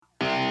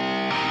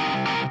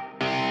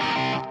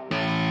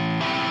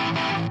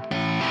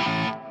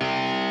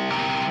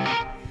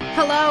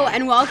Hello,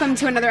 and welcome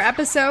to another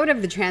episode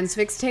of the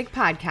Transfix Take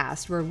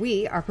podcast, where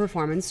we are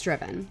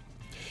performance-driven.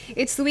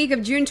 It's the week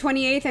of June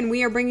 28th, and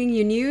we are bringing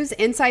you news,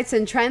 insights,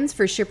 and trends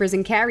for shippers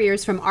and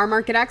carriers from our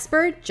market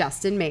expert,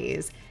 Justin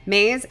Mays.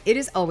 Mays, it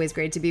is always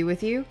great to be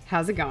with you.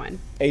 How's it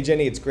going? Hey,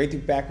 Jenny, it's great to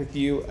be back with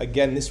you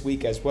again this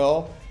week as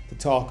well to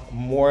talk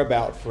more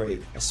about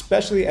freight,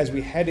 especially as we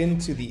head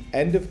into the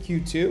end of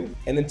Q2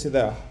 and into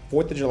the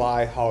 4th of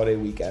July holiday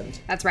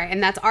weekend. That's right,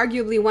 and that's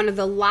arguably one of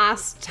the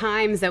last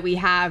times that we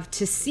have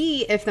to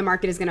see if the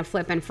market is going to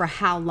flip and for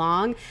how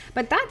long.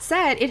 But that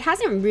said, it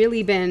hasn't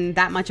really been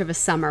that much of a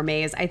summer,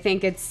 Mays. I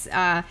think it's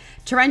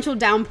torrential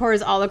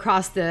downpours all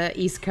across the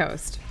East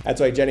Coast.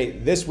 That's right, Jenny.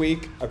 This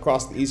week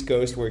across the East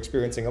Coast, we're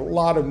experiencing a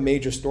lot of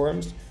major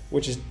storms,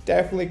 which is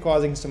definitely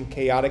causing some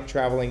chaotic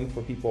traveling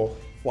for people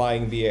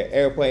flying via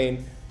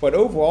airplane. But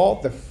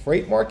overall, the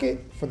freight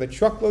market for the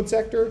truckload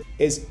sector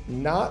is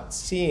not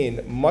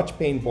seeing much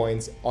pain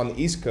points on the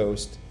East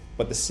Coast,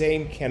 but the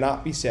same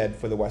cannot be said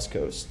for the West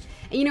Coast.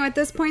 You know, at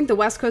this point, the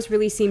West Coast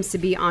really seems to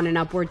be on an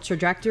upward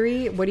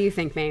trajectory. What do you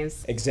think,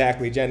 Mays?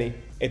 Exactly, Jenny.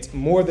 It's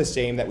more the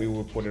same that we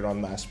reported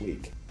on last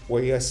week.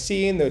 We are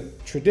seeing the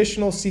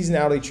traditional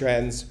seasonality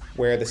trends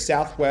where the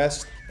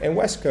Southwest and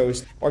West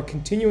Coast are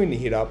continuing to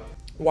heat up,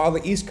 while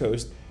the East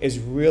Coast is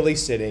really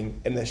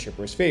sitting in the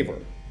shipper's favor.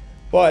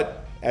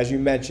 But as you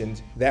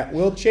mentioned, that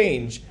will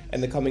change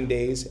in the coming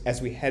days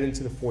as we head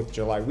into the 4th of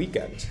July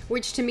weekend.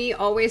 Which to me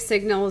always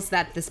signals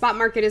that the spot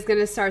market is going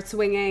to start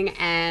swinging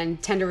and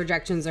tender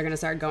rejections are going to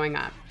start going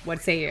up.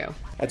 What say you?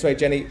 That's right,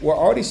 Jenny. We're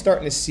already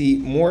starting to see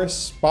more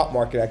spot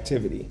market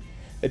activity.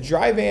 The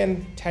dry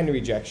van tender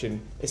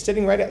rejection is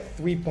sitting right at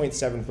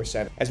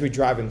 3.7% as we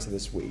drive into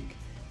this week.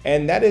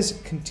 And that is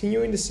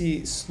continuing to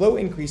see slow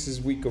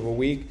increases week over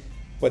week,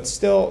 but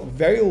still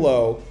very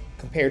low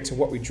compared to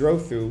what we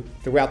drove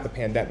throughout the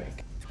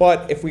pandemic.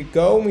 But if we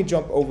go and we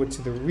jump over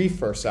to the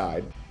reefer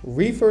side,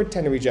 reefer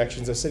tender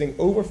rejections are sitting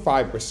over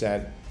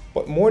 5%,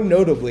 but more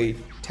notably,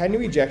 tender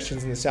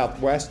rejections in the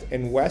Southwest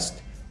and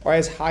West are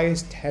as high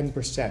as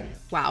 10%.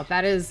 Wow,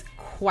 that is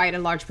quite a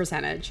large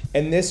percentage.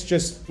 And this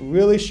just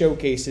really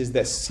showcases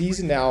the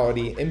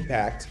seasonality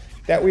impact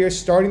that we are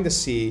starting to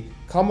see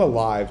come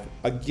alive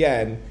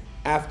again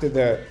after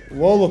the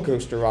roller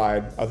coaster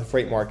ride of the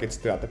freight markets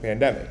throughout the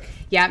pandemic.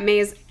 Yeah,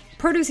 Mays,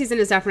 produce season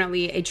is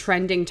definitely a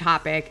trending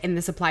topic in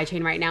the supply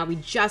chain right now. We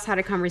just had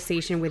a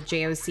conversation with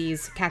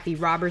JOC's Kathy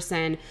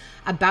Robertson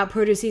about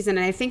produce season,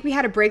 and I think we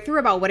had a breakthrough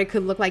about what it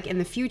could look like in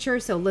the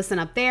future, so listen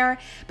up there.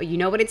 But you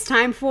know what it's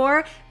time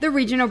for? The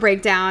regional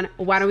breakdown.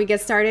 Why don't we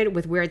get started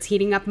with where it's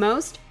heating up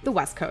most? The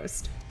West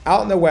Coast.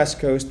 Out in the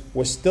West Coast,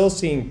 we're still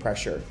seeing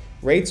pressure.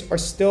 Rates are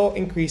still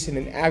increasing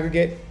in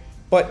aggregate,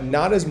 but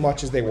not as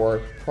much as they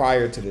were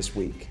prior to this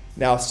week.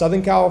 Now,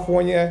 Southern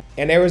California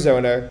and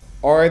Arizona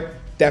are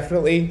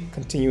definitely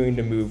continuing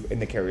to move in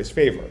the carrier's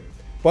favor,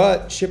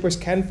 but shippers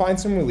can find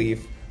some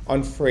relief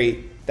on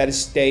freight that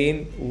is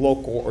staying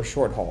local or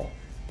short haul.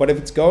 But if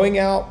it's going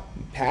out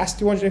past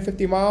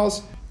 250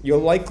 miles, you're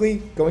likely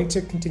going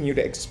to continue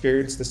to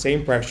experience the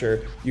same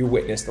pressure you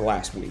witnessed the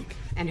last week.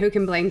 And who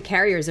can blame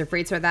carriers if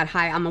rates are that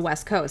high on the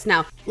West Coast?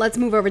 Now, let's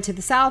move over to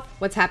the South.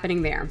 What's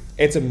happening there?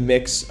 It's a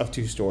mix of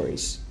two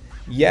stories.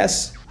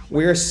 Yes,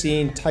 we're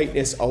seeing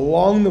tightness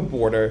along the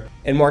border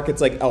in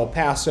markets like El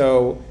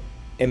Paso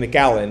and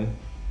McAllen,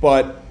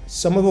 but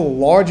some of the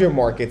larger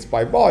markets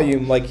by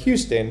volume, like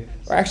Houston,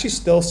 are actually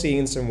still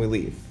seeing some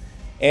relief.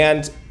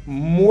 And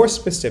more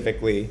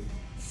specifically,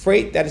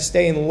 freight that is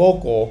staying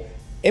local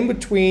in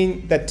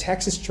between the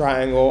Texas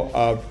triangle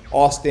of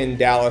Austin,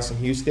 Dallas, and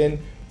Houston,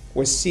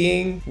 we're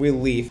seeing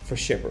relief for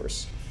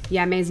shippers.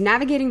 Yeah, Mays,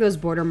 navigating those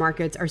border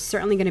markets are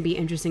certainly going to be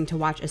interesting to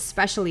watch,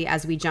 especially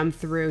as we jump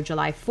through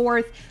July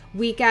 4th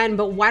weekend.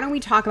 But why don't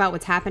we talk about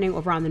what's happening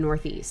over on the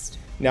Northeast?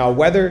 Now,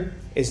 weather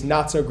is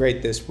not so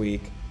great this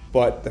week,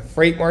 but the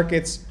freight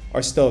markets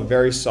are still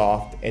very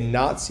soft and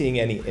not seeing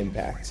any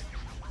impact.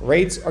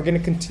 Rates are going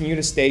to continue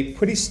to stay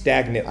pretty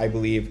stagnant, I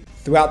believe,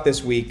 throughout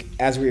this week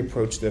as we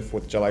approach the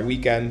 4th of July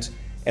weekend.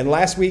 And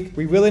last week,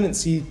 we really didn't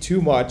see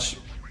too much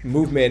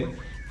movement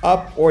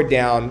up or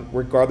down,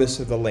 regardless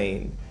of the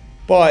lane.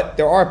 But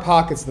there are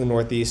pockets in the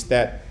Northeast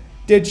that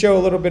did show a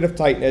little bit of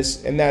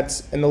tightness, and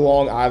that's in the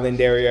Long Island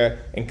area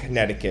and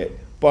Connecticut.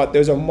 But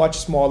those are much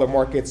smaller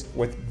markets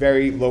with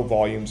very low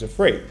volumes of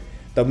freight.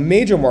 The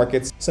major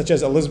markets, such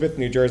as Elizabeth,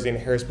 New Jersey, and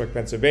Harrisburg,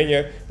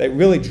 Pennsylvania, that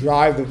really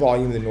drive the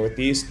volume in the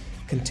Northeast,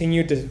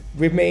 continue to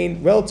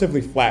remain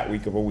relatively flat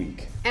week over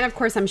week. And of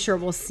course, I'm sure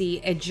we'll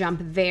see a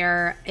jump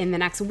there in the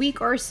next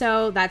week or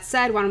so. That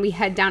said, why don't we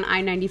head down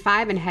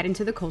I-95 and head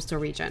into the coastal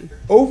region?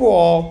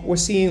 Overall, we're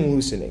seeing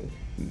loosening,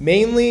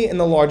 mainly in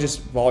the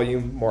largest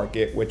volume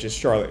market, which is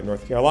Charlotte,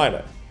 North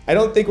Carolina. I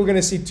don't think we're going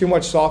to see too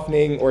much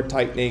softening or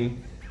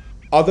tightening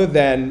other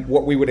than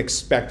what we would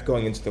expect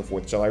going into the 4th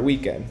of July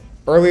weekend.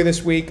 Earlier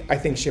this week, I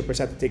think shippers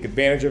have to take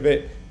advantage of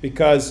it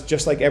because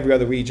just like every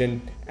other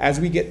region, as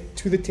we get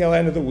to the tail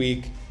end of the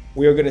week,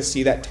 we are going to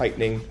see that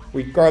tightening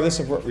regardless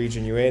of what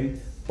region you're in.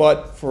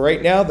 But for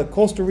right now, the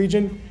coastal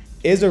region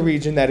is a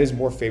region that is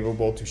more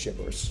favorable to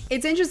shippers.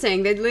 It's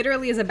interesting. There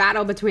literally is a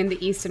battle between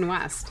the East and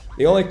West.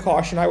 The only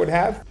caution I would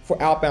have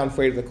for outbound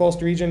freight of the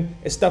coastal region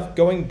is stuff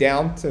going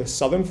down to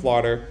southern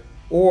Florida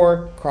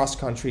or cross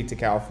country to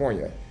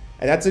California.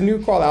 And that's a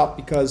new call out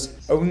because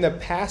over the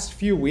past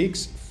few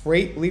weeks,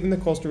 freight leaving the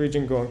coastal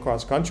region going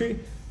cross country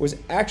was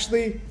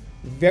actually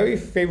very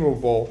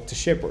favorable to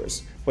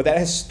shippers, but that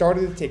has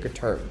started to take a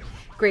turn.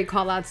 Great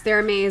call outs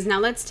there, Maze. Now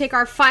let's take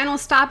our final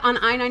stop on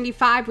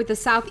I-95 with the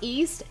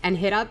Southeast and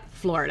hit up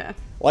Florida.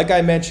 Like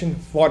I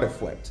mentioned, Florida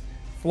flipped.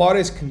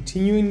 Florida is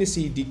continuing to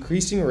see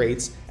decreasing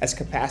rates as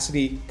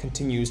capacity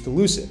continues to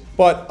loosen.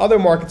 But other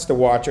markets to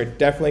watch are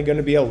definitely going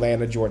to be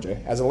Atlanta, Georgia,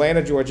 as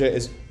Atlanta, Georgia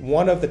is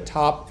one of the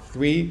top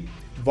 3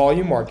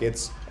 volume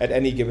markets at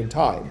any given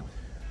time.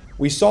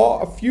 We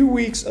saw a few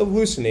weeks of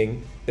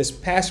loosening. This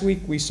past week,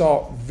 we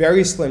saw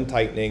very slim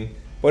tightening.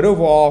 But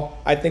overall,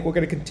 I think we're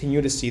going to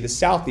continue to see the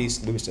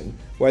Southeast loosen,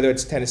 whether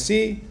it's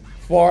Tennessee,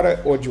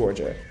 Florida, or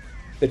Georgia.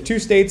 The 2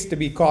 states to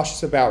be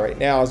cautious about right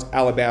now is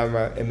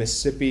Alabama and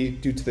Mississippi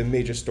due to the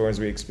major storms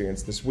we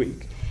experienced this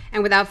week.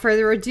 And without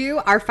further ado,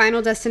 our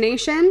final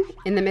destination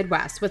in the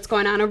Midwest. What's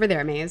going on over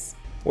there, Maze?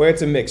 Where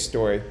it's a mixed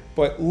story,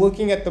 but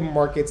looking at the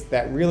markets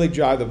that really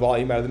drive the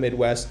volume out of the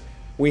Midwest,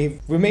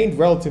 we've remained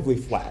relatively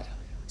flat,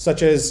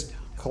 such as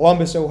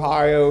Columbus,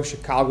 Ohio,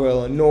 Chicago,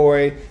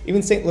 Illinois,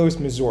 even St. Louis,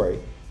 Missouri.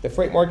 The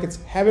freight markets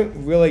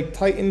haven't really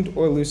tightened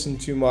or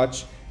loosened too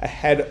much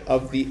ahead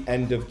of the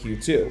end of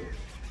Q2.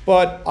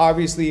 But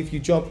obviously, if you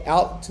jump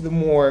out to the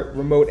more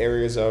remote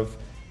areas of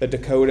the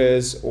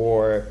Dakotas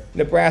or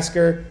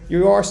Nebraska,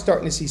 you are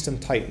starting to see some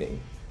tightening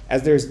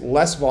as there's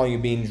less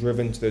volume being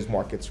driven to those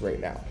markets right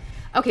now.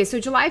 Okay, so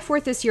July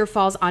 4th this year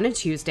falls on a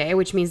Tuesday,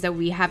 which means that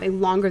we have a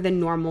longer than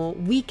normal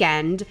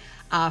weekend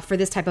for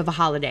this type of a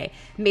holiday.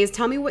 Maze,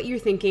 tell me what you're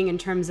thinking in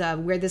terms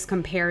of where this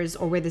compares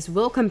or where this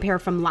will compare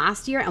from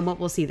last year and what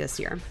we'll see this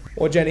year.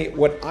 Well, Jenny,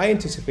 what I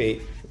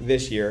anticipate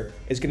this year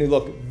is going to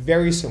look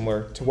very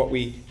similar to what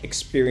we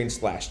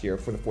experienced last year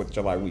for the 4th of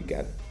July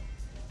weekend,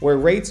 where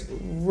rates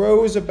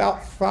rose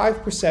about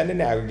 5% in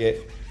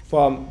aggregate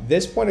from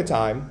this point in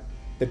time,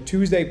 the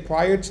Tuesday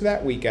prior to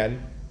that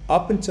weekend,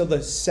 up until the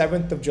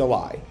 7th of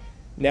July.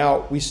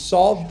 Now, we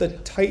saw the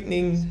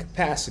tightening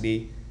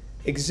capacity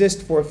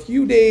exist for a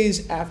few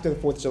days after the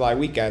 4th of July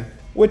weekend,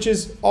 which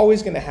is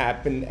always going to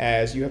happen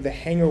as you have the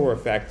hangover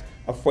effect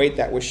of freight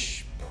that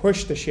was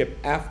pushed to ship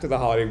after the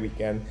holiday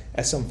weekend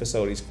as some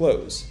facilities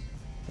close.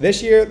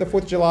 This year, the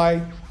 4th of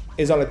July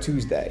is on a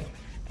Tuesday,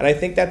 and I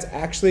think that's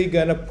actually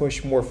going to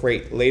push more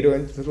freight later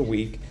into the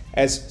week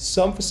as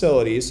some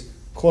facilities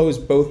close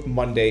both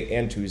Monday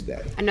and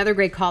Tuesday. Another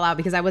great call out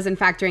because I wasn't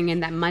factoring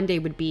in that Monday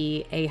would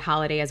be a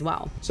holiday as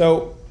well.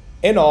 So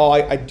in all,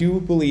 I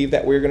do believe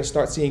that we're going to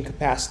start seeing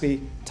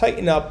capacity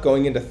tighten up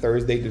going into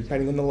Thursday,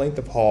 depending on the length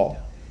of haul,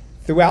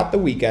 throughout the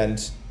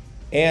weekend.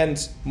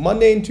 And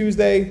Monday and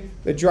Tuesday,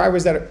 the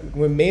drivers that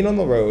remain on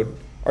the road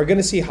are going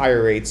to see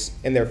higher rates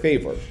in their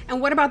favor.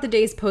 And what about the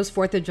days post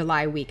 4th of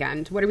July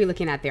weekend? What are we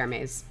looking at there,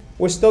 Maze?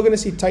 We're still going to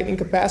see tightening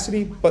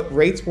capacity, but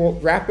rates will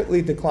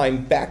rapidly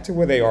decline back to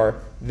where they are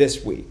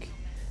this week.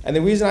 And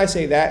the reason I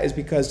say that is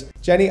because,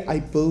 Jenny, I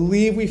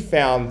believe we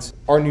found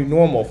our new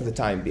normal for the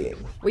time being.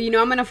 Well,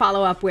 I'm going to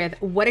follow up with,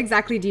 what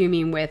exactly do you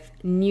mean with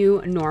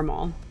new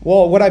normal?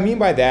 Well, what I mean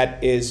by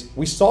that is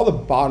we saw the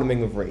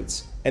bottoming of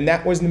rates, and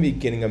that was in the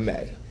beginning of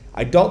May.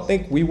 I don't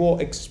think we will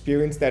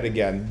experience that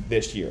again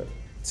this year.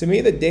 To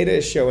me, the data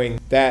is showing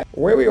that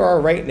where we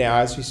are right now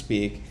as we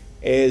speak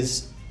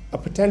is a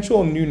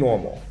potential new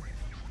normal.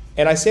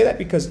 And I say that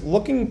because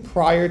looking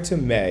prior to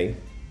May,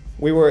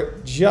 we were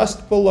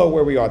just below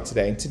where we are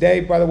today. And today,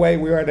 by the way,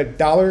 we are at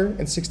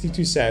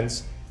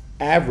 $1.62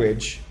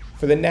 average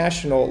for the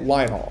national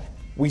line haul.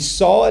 We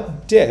saw a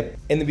dip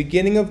in the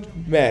beginning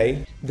of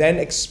May, then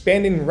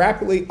expanding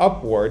rapidly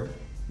upward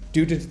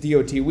due to the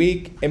DOT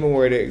week and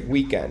Memorial Day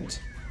weekend.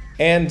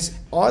 And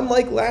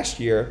unlike last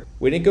year,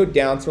 we didn't go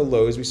down to the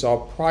lows we saw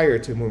prior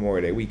to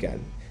Memorial Day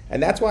weekend.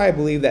 And that's why I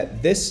believe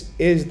that this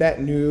is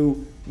that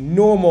new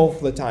normal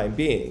for the time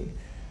being.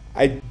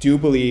 I do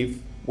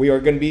believe we are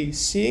going to be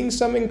seeing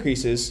some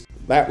increases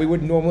that we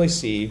would normally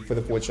see for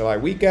the 4th of July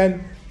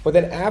weekend, but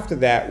then after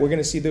that, we're going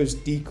to see those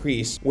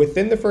decrease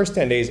within the first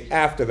 10 days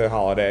after the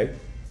holiday,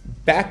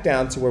 back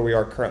down to where we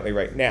are currently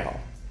right now.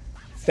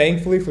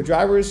 Thankfully for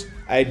drivers,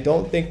 I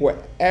don't think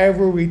we'll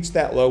ever reach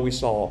that low we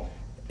saw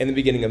in the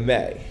beginning of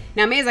May.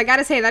 Now, Maze, I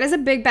gotta say, that is a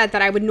big bet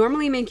that I would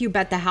normally make you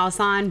bet the house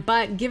on,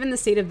 but given the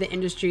state of the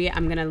industry,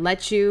 I'm gonna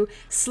let you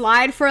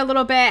slide for a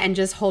little bit and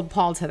just hold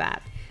Paul to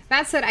that.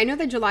 That said, I know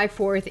that July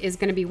 4th is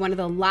going to be one of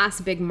the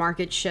last big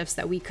market shifts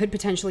that we could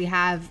potentially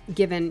have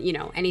given,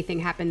 anything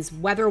happens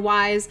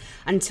weather-wise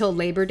until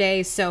Labor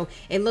Day. So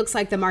it looks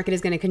like the market is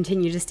going to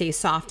continue to stay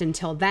soft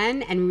until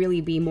then and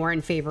really be more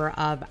in favor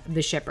of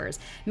the shippers.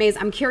 Maze,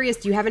 I'm curious,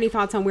 do you have any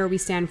thoughts on where we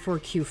stand for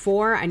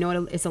Q4? I know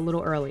it's a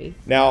little early.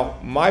 Now,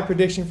 my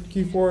prediction for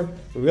Q4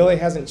 really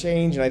hasn't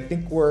changed, and I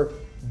think we're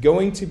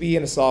going to be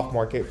in a soft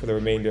market for the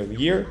remainder of the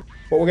year,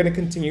 but we're going to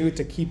continue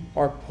to keep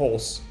our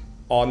pulse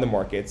on the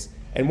markets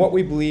and what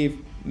we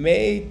believe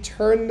may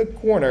turn the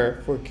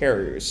corner for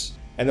carriers.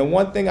 And the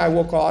one thing I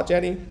will call out,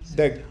 Jenny,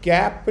 the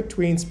gap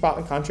between spot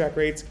and contract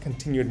rates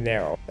continue to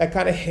narrow. That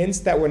kind of hints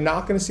that we're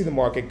not going to see the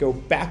market go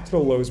back to the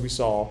lows we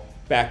saw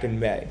back in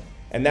May.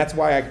 And that's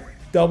why I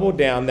double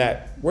down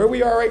that where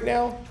we are right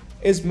now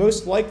is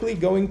most likely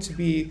going to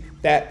be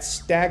that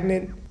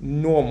stagnant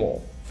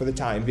normal for the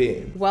time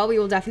being. Well, we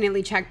will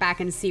definitely check back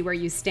and see where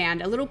you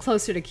stand a little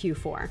closer to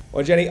Q4.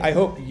 Well, Jenny, I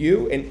hope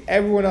you and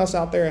everyone else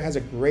out there has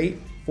a great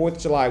 4th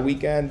of July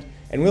weekend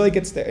and really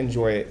gets to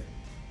enjoy it.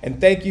 And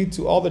thank you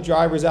to all the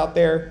drivers out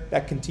there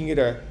that continue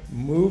to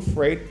move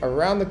freight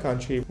around the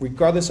country,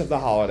 regardless of the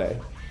holiday.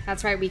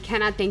 That's right. We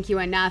cannot thank you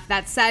enough.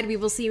 That said, we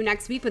will see you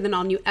next week with an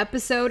all-new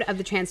episode of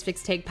the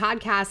Transfix Take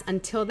podcast.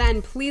 Until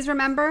then, please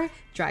remember,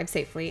 drive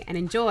safely and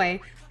enjoy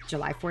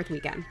July 4th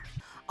weekend.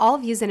 All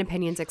views and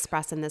opinions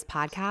expressed in this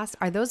podcast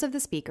are those of the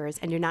speakers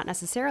and do not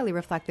necessarily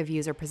reflect the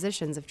views or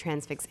positions of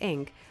Transfix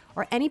Inc.,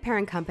 or any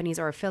parent companies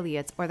or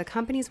affiliates, or the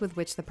companies with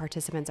which the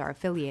participants are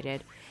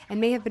affiliated, and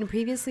may have been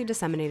previously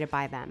disseminated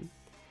by them.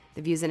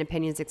 The views and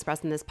opinions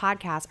expressed in this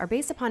podcast are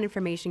based upon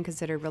information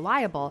considered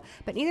reliable,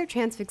 but neither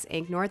Transfix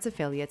Inc. nor its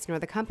affiliates nor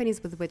the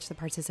companies with which the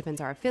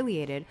participants are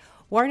affiliated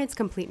warrant its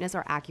completeness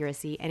or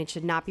accuracy, and it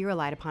should not be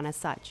relied upon as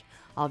such.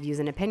 All views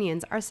and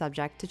opinions are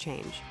subject to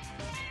change.